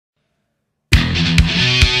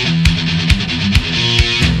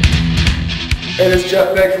Hey, this is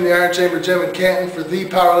Jeff Begue from the Iron Chamber Gym in Canton for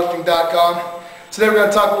thepowerlifting.com. Today we're going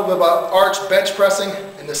to talk a little bit about arch bench pressing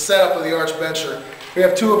and the setup of the arch bencher. We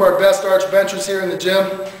have two of our best arch benchers here in the gym.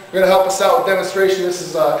 We're going to help us out with demonstration. This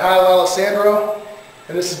is Kyle Alessandro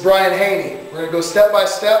and this is Brian Haney. We're going to go step by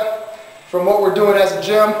step from what we're doing as a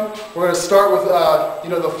gym. We're going to start with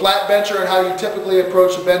the flat bencher and how you typically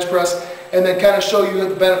approach a bench press, and then kind of show you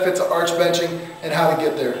the benefits of arch benching and how to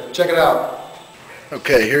get there. Check it out.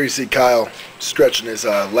 Okay, here you see Kyle stretching his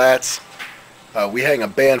lats. We hang a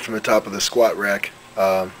band from the top of the squat rack,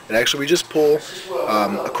 and actually we just pull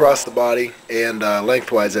across the body and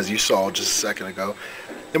lengthwise, as you saw just a second ago.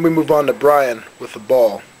 Then we move on to Brian with the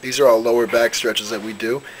ball. These are all lower back stretches that we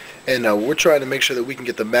do, and we're trying to make sure that we can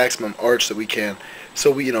get the maximum arch that we can. So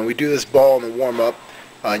we do this ball in the warm-up.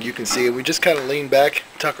 You can see it. We just kind of lean back,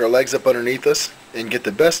 tuck our legs up underneath us, and get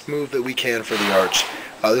the best move that we can for the arch.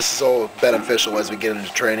 This is all beneficial as we get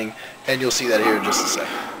into training, and you'll see that here in just a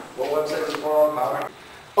second.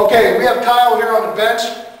 Okay, we have Kyle here on the bench.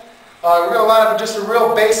 We're going to line up with just a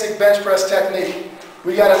real basic bench press technique.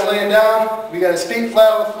 We got him laying down, we got his feet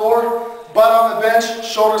flat on the floor, butt on the bench,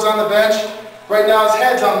 shoulders on the bench. Right now his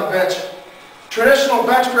head's on the bench. Traditional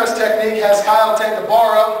bench press technique has Kyle take the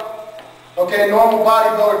bar up. Okay, normal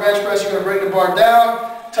bodybuilder bench press, you're going to bring the bar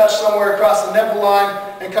down, touch somewhere across the nipple line,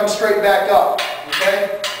 and come straight back up.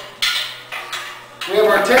 Okay? We have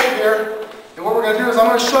our tape here, and what we're going to do is I'm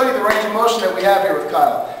going to show you the range of motion that we have here with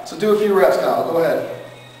Kyle. So do a few reps, Kyle. Go ahead.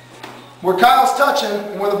 Where Kyle's touching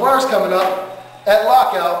and where the bar's coming up, at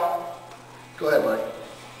lockout, go ahead, buddy.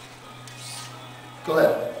 Go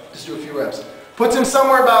ahead. Just do a few reps. Puts him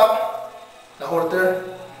somewhere about, now hold it there,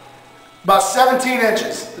 about 17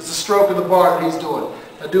 inches is the stroke of the bar that he's doing.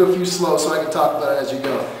 Now do a few slow so I can talk about it as you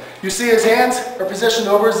go. You see his hands are positioned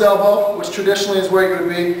over his elbow, which traditionally is where you're going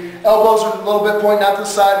to be. Elbows are a little bit pointing out to the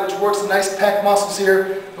side, which works the nice pec muscles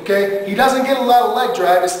here. Okay? He doesn't get a lot of leg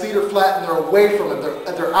drive. His feet are flat and they're away from him.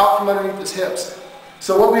 They're out from underneath his hips.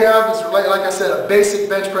 So what we have is, like I said, a basic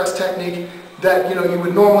bench press technique that you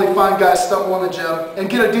would normally find guys stumble in the gym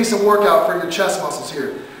and get a decent workout for your chest muscles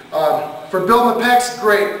here. For building the pecs,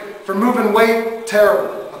 great. For moving weight,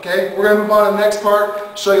 terrible. Okay? We're going to move on to the next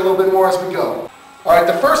part, show you a little bit more as we go. Alright,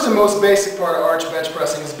 the first and most basic part of arch bench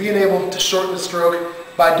pressing is being able to shorten the stroke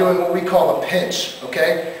by doing what we call a pinch.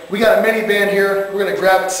 Okay? We got a mini band here. We're going to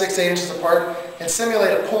grab it 6-8 inches apart and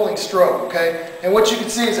simulate a pulling stroke. Okay? And what you can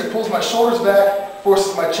see is it pulls my shoulders back,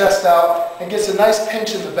 forces my chest out, and gets a nice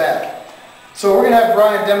pinch in the back. So we're going to have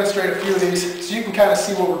Brian demonstrate a few of these so you can kind of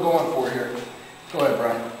see what we're going for here. Go ahead,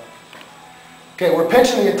 Brian. Okay, we're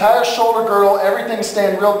pinching the entire shoulder girdle, everything's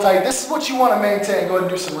staying real tight. This is what you want to maintain. Go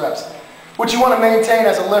ahead and do some reps. What you want to maintain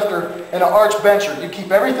as a lifter and an arch bencher, you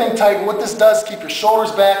keep everything tight, and what this does is keep your shoulders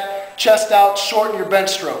back, chest out, shorten your bench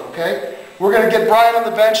stroke, okay? We're going to get Brian on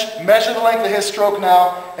the bench, measure the length of his stroke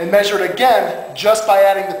now, and measure it again just by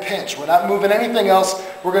adding the pinch. We're not moving anything else.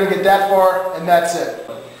 We're going to get that far, and that's it.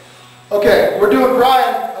 Okay, we're doing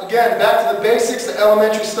Brian, again, back to the basics, the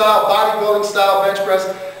elementary style, bodybuilding style bench press.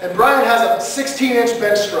 And Brian has a 16-inch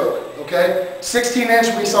bench stroke, okay?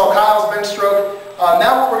 16-inch, we saw Kyle's bench stroke.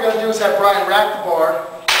 Now what we're going to do is have Brian rack the bar.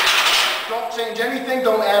 Don't change anything,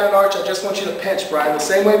 don't add an arch. I just want you to pinch, Brian. The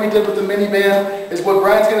same way we did with the mini band is what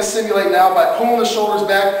Brian's going to simulate now by pulling the shoulders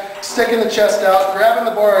back, sticking the chest out, grabbing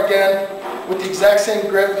the bar again with the exact same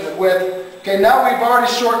grip and the width. Okay, now we've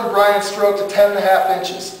already shortened Brian's stroke to 10.5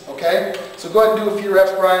 inches, okay? So go ahead and do a few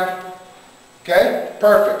reps, Brian. Okay,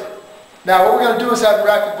 perfect. Now what we're going to do is have him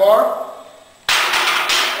rack the bar.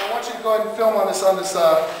 I want you to go ahead and film on this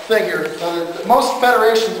thing here. Most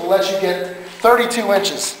federations will let you get 32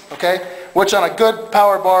 inches, okay? Which on a good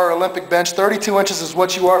power bar or Olympic bench, 32 inches is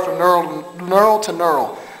what you are from knurl to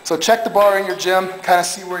knurl. So check the bar in your gym, kind of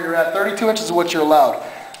see where you're at. 32 inches is what you're allowed.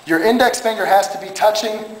 Your index finger has to be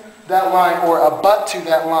touching that line or a butt to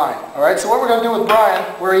that line. All right, so what we're going to do with Brian,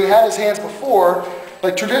 where he had his hands before,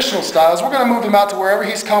 like traditional styles, we're going to move him out to wherever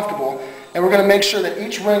he's comfortable, and we're going to make sure that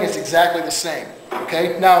each ring is exactly the same.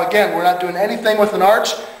 Okay, now again, we're not doing anything with an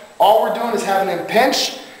arch. All we're doing is having him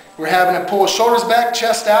pinch, we're having him pull his shoulders back,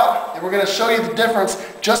 chest out, and we're going to show you the difference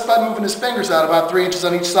just by moving his fingers out about 3 inches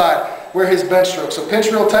on each side, where his bench stroke. So pinch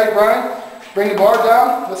real tight, Brian. Bring the bar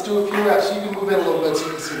down. Let's do a few reps. So you can move in a little bit so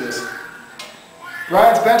you can see this.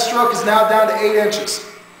 Brian's bench stroke is now down to 8 inches.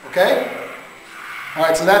 Okay?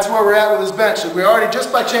 Alright, so that's where we're at with his bench. So we already,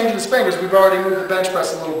 just by changing his fingers, we've already moved the bench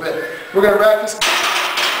press a little bit. We're going to rack this,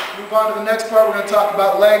 move on to the next part. We're going to talk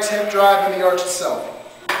about legs, hip drive, and the arch itself.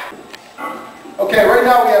 Okay, right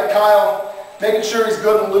now we have Kyle making sure he's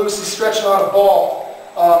good and loose. He's stretching on a ball.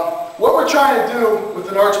 What we're trying to do with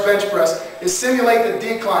an arch bench press is simulate the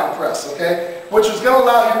decline press, okay? which was going to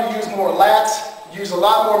allow him to use more lats, use a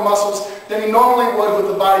lot more muscles than he normally would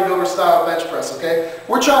with the bodied over style bench press, okay?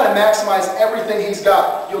 We're trying to maximize everything he's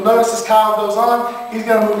got. You'll notice as Kyle goes on, he's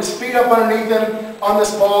going to move his feet up underneath him on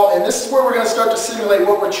this ball, and this is where we're going to start to simulate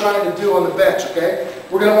what we're trying to do on the bench, okay?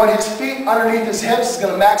 We're going to want his feet underneath his hips. He's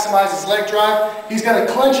going to maximize his leg drive. He's going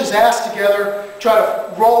to clench his ass together, try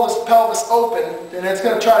to roll his pelvis open, and it's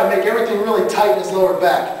going to try to make everything really tight in his lower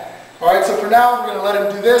back. All right, so for now, we're going to let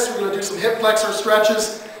him do this. We're going to do some hip flexor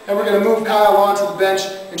stretches, and we're going to move Kyle onto the bench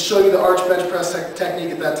and show you the arch bench press technique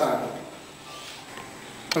at that time.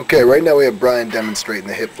 Okay, right now we have Brian demonstrating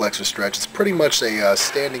the hip flexor stretch. It's pretty much a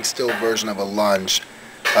standing still version of a lunge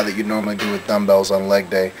that you normally do with dumbbells on leg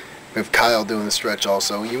day. We have Kyle doing the stretch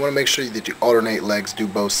also. You want to make sure that you alternate legs, do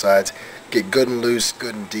both sides, get good and loose,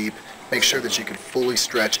 good and deep. Make sure that you can fully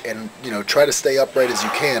stretch and, try to stay upright as you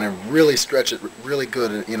can and really stretch it really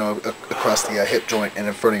good, across the hip joint and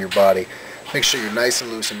in front of your body. Make sure you're nice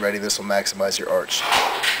and loose and ready. This will maximize your arch.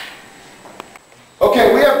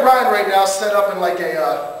 Okay, we have Brian right now set up in like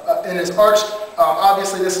in his arch.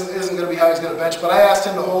 Obviously this isn't going to be how he's going to bench, but I asked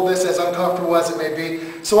him to hold this as uncomfortable as it may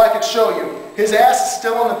be so I could show you. His ass is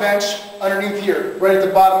still on the bench underneath here, right at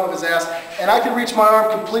the bottom of his ass, and I can reach my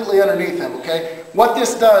arm completely underneath him, okay? What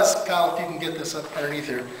this does, Kyle, if you can get this up underneath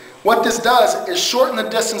here, what this does is shorten the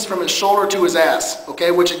distance from his shoulder to his ass,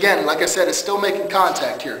 okay? Which again, like I said, is still making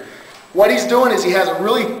contact here. What he's doing is he has a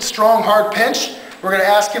really strong, hard pinch. We're going to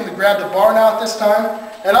ask him to grab the bar now at this time.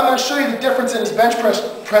 And I'm going to show you the difference in his bench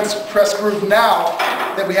press groove now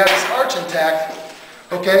that we have his arch intact.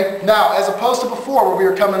 Okay? Now, as opposed to before where we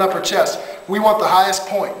were coming up our chest, we want the highest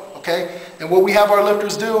point. Okay? And what we have our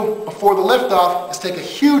lifters do before the lift off is take a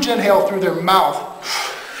huge inhale through their mouth,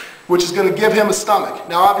 which is going to give him a stomach.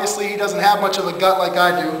 Now, obviously, he doesn't have much of a gut like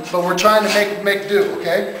I do, but we're trying to make do.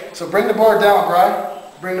 Okay? So bring the bar down, Brian.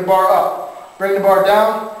 Bring the bar up. Bring the bar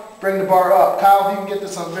down. Bring the bar up. Kyle, if you can get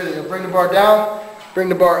this on video. Bring the bar down. Bring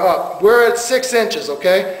the bar up. We're at 6 inches,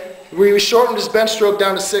 okay? We shortened his bench stroke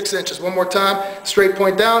down to 6 inches. One more time. Straight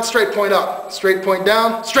point down, straight point up. Straight point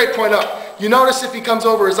down, straight point up. You notice if he comes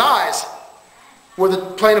over his eyes, where the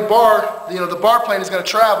plane of bar, the bar plane is going to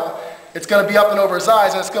travel, it's going to be up and over his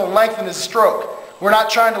eyes, and it's going to lengthen his stroke. We're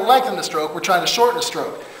not trying to lengthen the stroke. We're trying to shorten the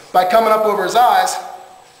stroke. By coming up over his eyes,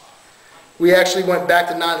 we actually went back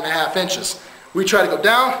to 9.5 inches. We try to go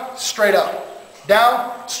down, straight up.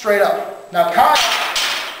 Down, straight up. Now Kyle,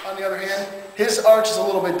 on the other hand, his arch is a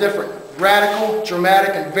little bit different. Radical,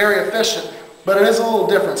 dramatic, and very efficient, but it is a little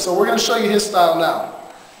different. So we're going to show you his style now.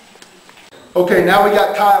 Okay, now we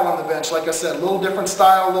got Kyle on the bench. Like I said, a little different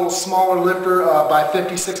style, a little smaller lifter by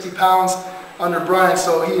 50, 60 pounds under Brian.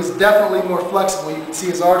 So he is definitely more flexible. You can see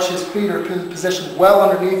his arch, his feet are positioned well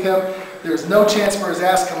underneath him. There's no chance for his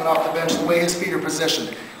ass coming off the bench the way his feet are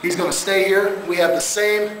positioned. He's going to stay here. We have the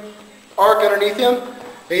same arc underneath him.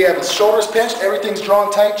 You have his shoulders pinched, everything's drawn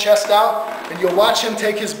tight, chest out, and you'll watch him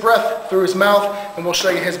take his breath through his mouth, and we'll show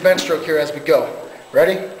you his bench stroke here as we go.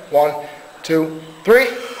 Ready? 1, 2, 3.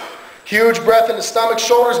 Huge breath in the stomach,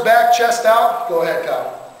 shoulders back, chest out. Go ahead,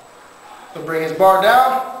 Kyle. He'll bring his bar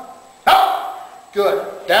down. Up.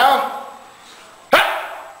 Good. Down.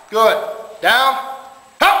 Up. Good. Down.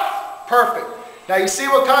 Up. Perfect. Now you see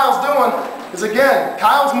what Kyle's doing is, again,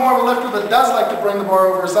 Kyle's more of a lifter that does like to bring the bar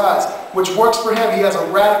over his eyes, which works for him. He has a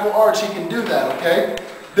radical arch. He can do that, okay?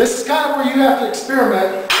 This is kind of where you have to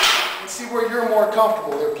experiment and see where you're more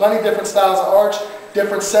comfortable. There are plenty of different styles of arch,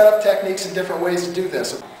 different setup techniques, and different ways to do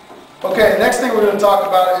this. Okay, the next thing we're going to talk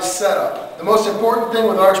about is setup. The most important thing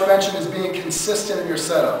with arch benching is being consistent in your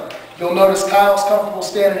setup. You'll notice Kyle's comfortable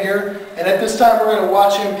standing here, and at this time we're going to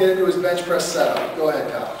watch him get into his bench press setup. Go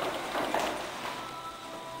ahead, Kyle.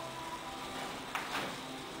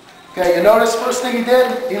 Okay, you notice first thing he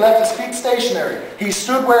did, he left his feet stationary. He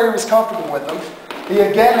stood where he was comfortable with them. He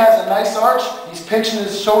again has a nice arch. He's pinching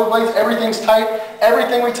his shoulder blades. Everything's tight.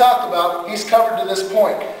 Everything we talked about, he's covered to this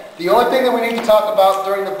point. The only thing that we need to talk about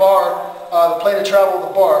during the bar, the plane of travel of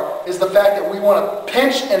the bar, is the fact that we want to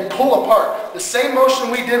pinch and pull apart. The same motion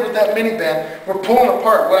we did with that mini band, we're pulling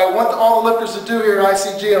apart. What I want all the lifters to do here at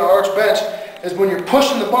ICG on our arch bench is when you're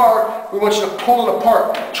pushing the bar, we want you to pull it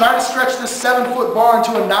apart. Try to stretch this 7-foot bar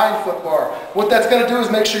into a 9-foot bar. What that's going to do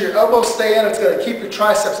is make sure your elbows stay in. It's going to keep your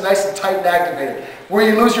triceps nice and tight and activated. Where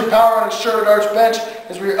you lose your power on a shirted arch bench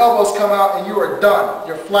is where your elbows come out and you are done.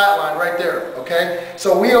 You're flatline right there, okay?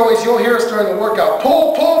 So you'll hear us during the workout,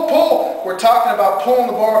 pull, pull, pull. We're talking about pulling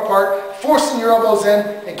the bar apart, forcing your elbows in,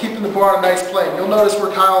 and keeping the bar on a nice plane. You'll notice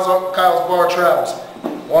where Kyle's bar travels.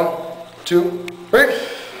 1, 2, 3.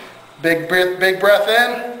 Big breath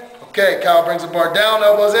in. Okay, Kyle brings the bar down,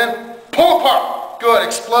 elbows in. Pull apart. Good.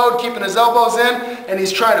 Explode, keeping his elbows in, and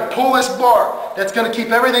he's trying to pull this bar. That's going to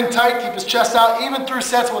keep everything tight, keep his chest out, even through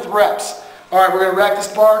sets with reps. All right, we're going to rack this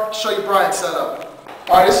bar, show you Brian's setup.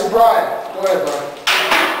 All right, this is Brian. Go ahead, Brian.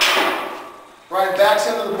 Brian backs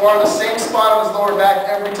into the bar, the same spot on his lower back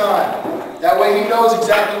every time. That way he knows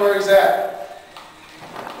exactly where he's at.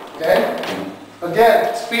 Okay?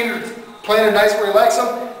 Again, his feet are planted nice where he likes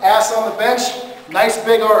them. Ass on the bench, nice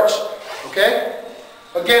big arch. Okay?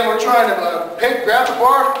 Again, we're trying to grab the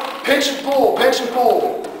bar, pinch and pull, pinch and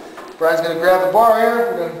pull. Brian's going to grab the bar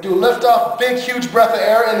here. We're going to do a lift off, big, huge breath of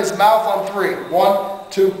air in his mouth on 3.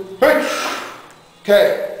 1, 2, 3.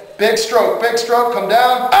 Okay, big stroke, come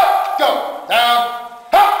down, up, go, down,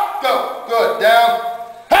 up, go, good, down,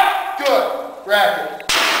 up, good, rack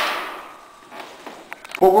it.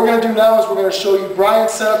 What we're going to do now is we're going to show you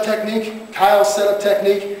Brian's setup technique, Kyle's setup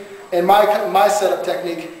technique, and my setup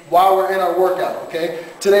technique while we're in our workout, okay?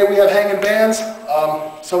 Today we have hanging bands,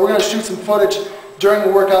 so we're going to shoot some footage during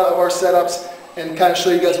the workout of our setups and kind of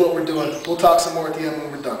show you guys what we're doing. We'll talk some more at the end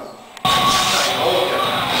when we're done.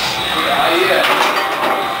 Yeah.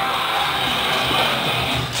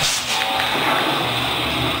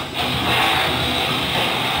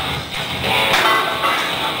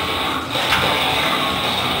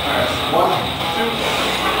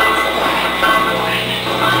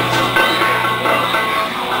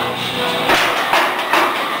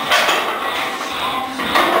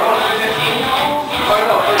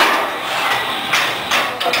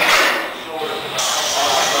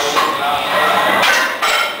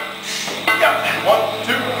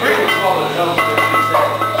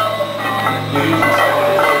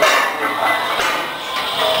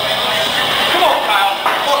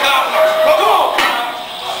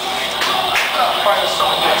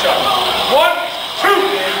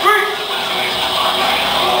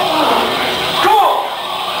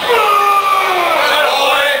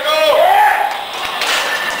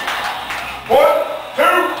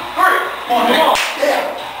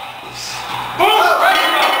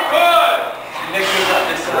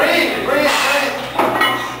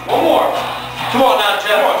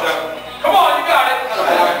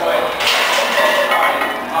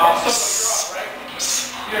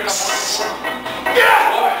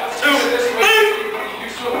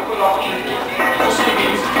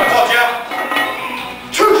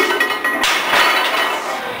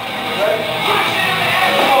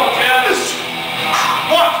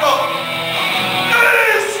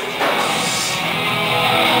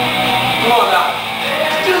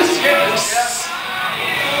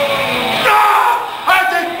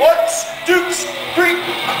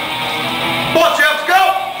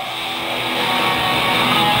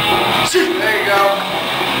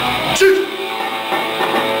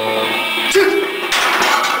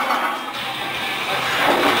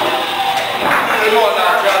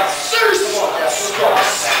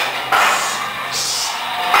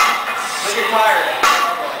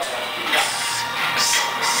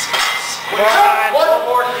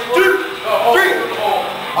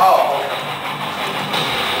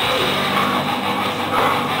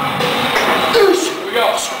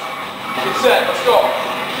 Set, let's go.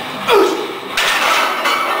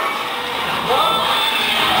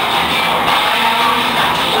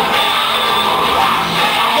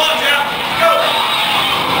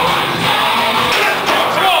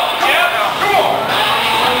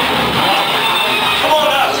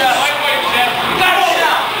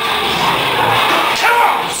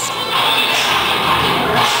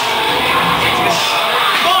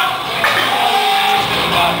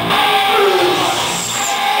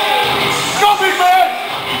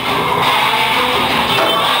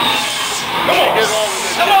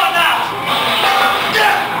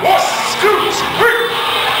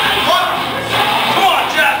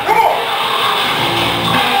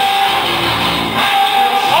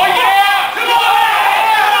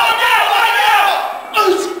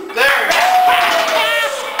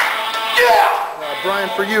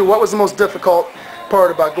 For you, what was the most difficult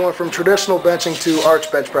part about going from traditional benching to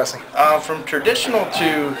arch bench pressing? From traditional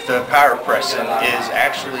to the power pressing is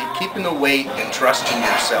actually keeping the weight and trusting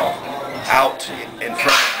yourself out in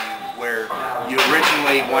front of you where you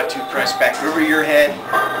originally want to press back over your head.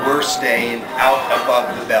 We're staying out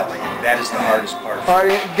above the belly. That is the hardest part. All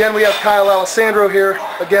right, again we have Kyle Alessandro here.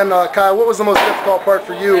 Again, Kyle, what was the most difficult part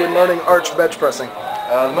for you in learning arch bench pressing?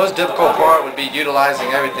 The most difficult part would be utilizing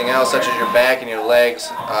everything else, such as your back and your legs.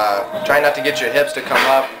 Try not to get your hips to come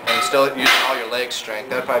up and still use all your leg strength.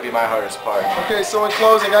 That would probably be my hardest part. Okay, so in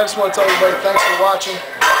closing, I just want to tell everybody thanks for watching.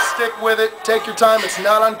 Stick with it. Take your time. It's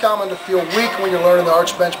not uncommon to feel weak when you're learning the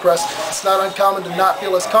arch bench press. It's not uncommon to not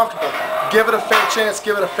feel as comfortable. Give it a fair chance.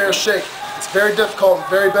 Give it a fair shake. It's very difficult and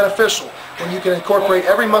very beneficial when you can incorporate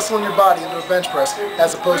every muscle in your body into a bench press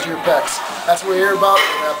as opposed to your pecs. That's what we're here about.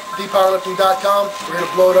 We're at thepowerlifting.com. We're here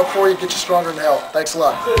to blow it up for you, get you stronger than hell. Thanks a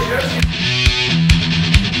lot.